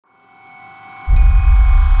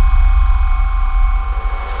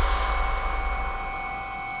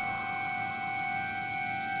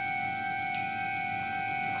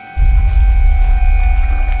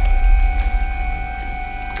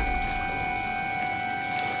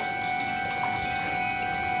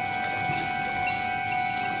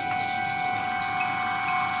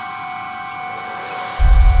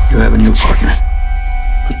have a new partner.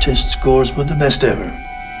 Her test scores were the best ever.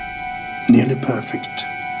 Nearly perfect.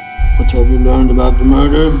 What have you learned about the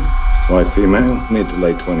murder? White female, mid to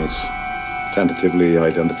late 20s. Tentatively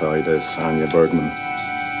identified as Anya Bergman.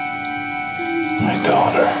 My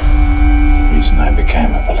daughter. The reason I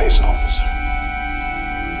became a police officer.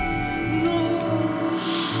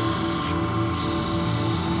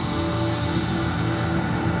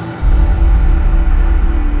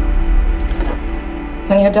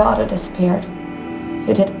 When your daughter disappeared,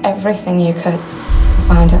 you did everything you could to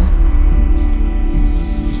find her.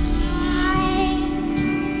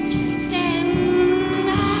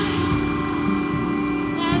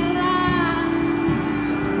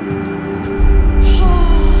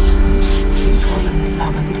 You've fallen in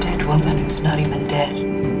love with a dead woman who's not even dead.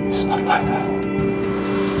 It's not like that.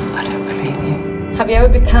 I don't believe you. Have you ever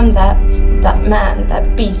become that man,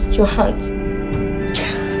 that beast you hunt?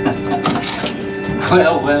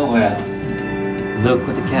 Well. Look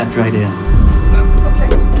what the cat right in. Okay.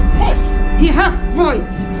 Hey! He has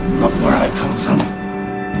rights! Not where I come from.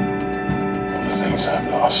 One of the things I've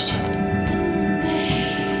lost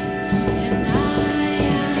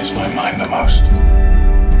is my mind the most.